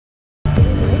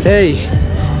Hey,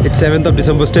 it's 7th of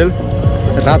December still.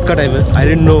 रात का time है. I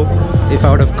didn't know if I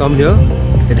would have come here.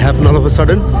 It happened all of a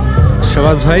sudden.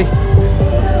 Shabaz bhai,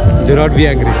 do not be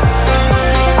angry.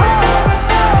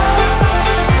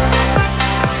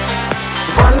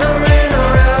 Wandering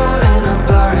around in a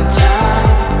blurry town,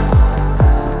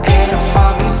 in a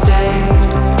foggy state.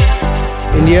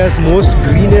 India's most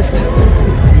greenest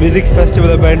music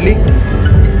festival apparently.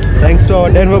 Thanks to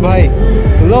our Danver bhai.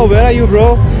 Hello, where are you, bro?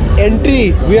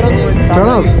 Entry. We are on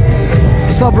Pranav.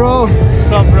 What's up, bro?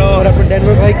 What's up, bro? और अपने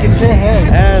Danver भाई कितने हैं?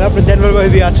 And अपने Danver भाई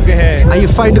भी आ चुके हैं. Are you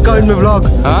flying to come in my vlog?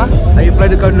 Huh? Are you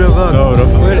flying to come in my vlog? No, bro.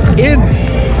 We're in.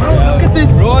 Bro, look at this,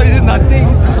 bro. This is nothing.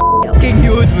 Fucking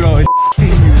huge, bro. It's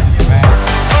huge, man.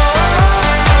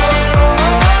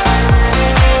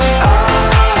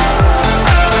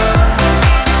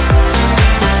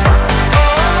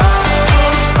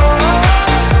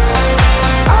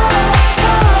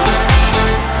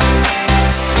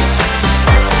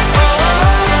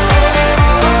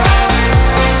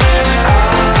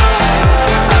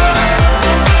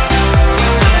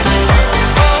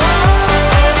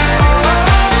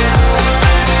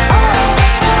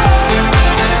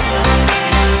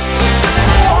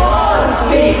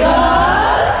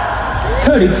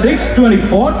 Thirty-six,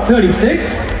 24,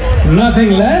 36,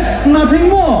 nothing less, nothing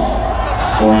more.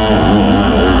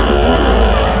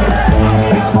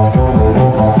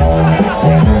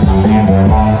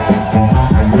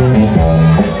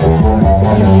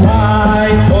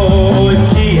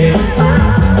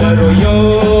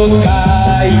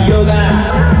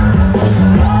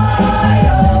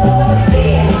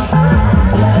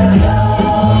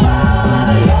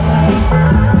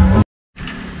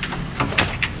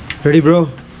 Ready, bro?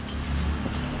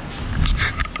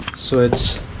 So it's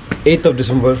 8th of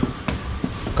December.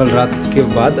 कल रात के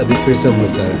बाद अभी फिर से हम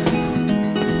लोग जा रहे हैं.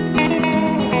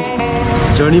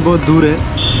 जर्नी बहुत दूर है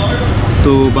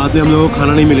तो बाद में हम लोगों को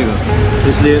खाना नहीं मिलेगा,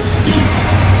 इसलिए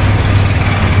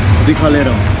अभी खा ले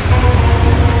रहा हूँ.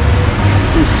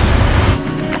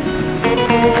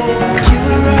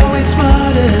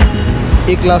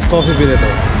 एक ग्लास कॉफ़ी पी लेता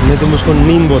हूँ, नहीं तो मुझको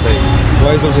नींद बहुत आई.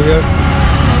 Voice of here.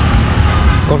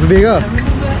 कॉफ़ी पिएगा?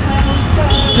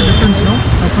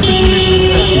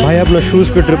 भाई अपना शूज़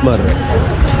पे ट्रिप मार रहा है.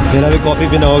 मेरा भी कॉफ़ी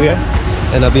पीना हो गया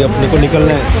एंड अभी अपने को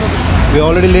निकलना है. वी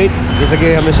ऑलरेडी लेट, जैसा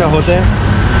कि हमेशा होते हैं.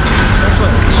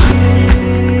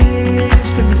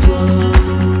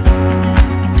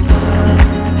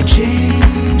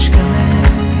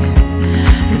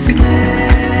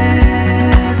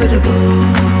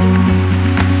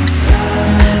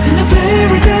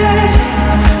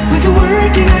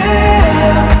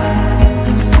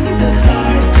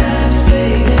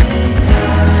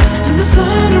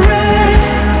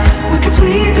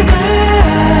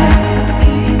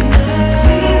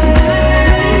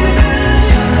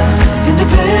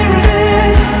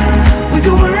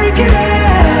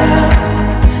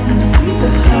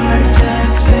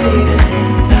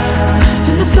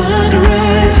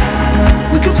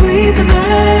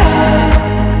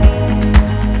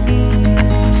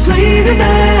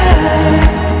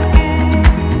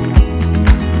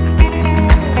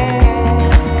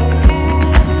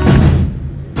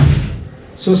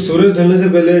 So, सूरज ढलने से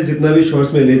पहले जितना भी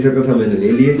शॉट्स मैं ले सकता था मैंने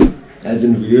ले लिए, एज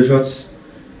इन वीडियो शॉट्स.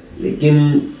 लेकिन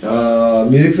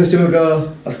म्यूजिक फेस्टिवल का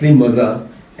असली मज़ा,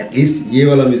 एटलीस्ट ये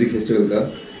वाला म्यूजिक फेस्टिवल का,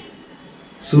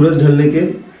 सूरज ढलने के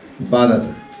बाद आता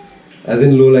है. एज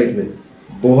इन लो लाइट में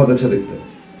बहुत अच्छा दिखता है.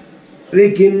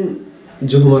 लेकिन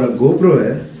जो हमारा गोप्रो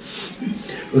है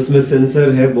उसमें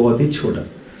सेंसर है बहुत ही छोटा,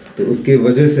 तो उसके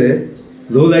वजह से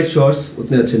लो लाइट शॉट्स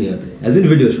उतने अच्छे नहीं आते एज इन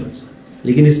वीडियो शॉट्स.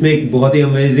 लेकिन इसमें एक बहुत ही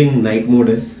अमेजिंग नाइट मोड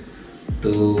है,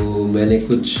 तो मैंने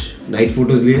कुछ नाइट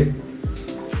फोटोज लिए,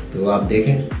 तो आप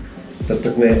देखें. तब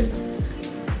तक मैं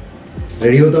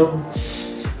रेडी होता हूँ,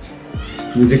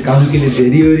 मुझे काम के लिए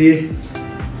देरी हो रही है.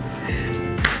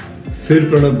 फिर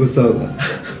प्रणव गुस्सा होगा.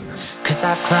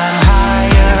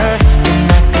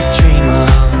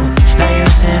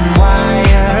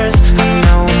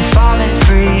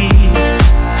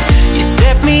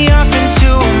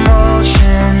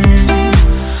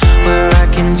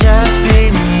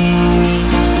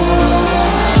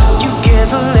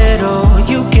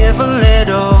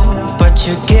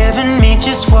 You're giving me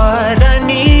just what I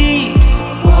need.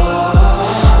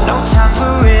 No time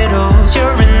for riddles.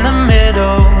 You're in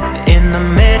the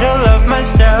middle of my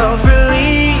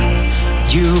self-release.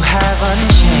 You have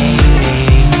unchained me.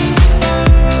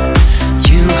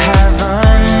 You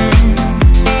haven't,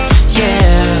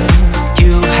 yeah.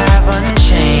 You have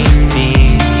unchained me.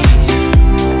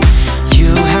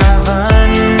 You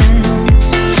haven't,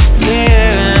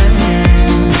 yeah.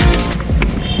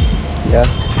 Yeah.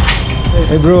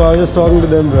 Hey bro, I was just talking to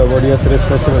them bro about yesterday's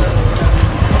festival.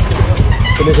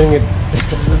 Finishing it.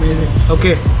 Amazing.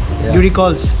 Okay. Yeah. Duty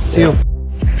calls. See you.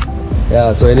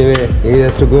 Yeah, so anyway, he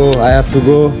has to go, I have to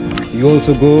go, you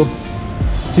also go.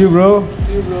 See you bro.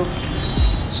 See you, bro.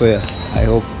 So yeah, I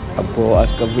hope आपको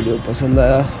आज का video पसंद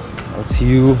आया. I'll see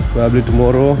you probably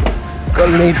tomorrow. कल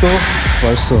नहीं तो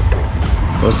परसों.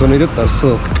 परसों नहीं तो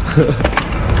तरसों.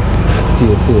 See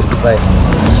you.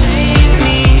 Bye.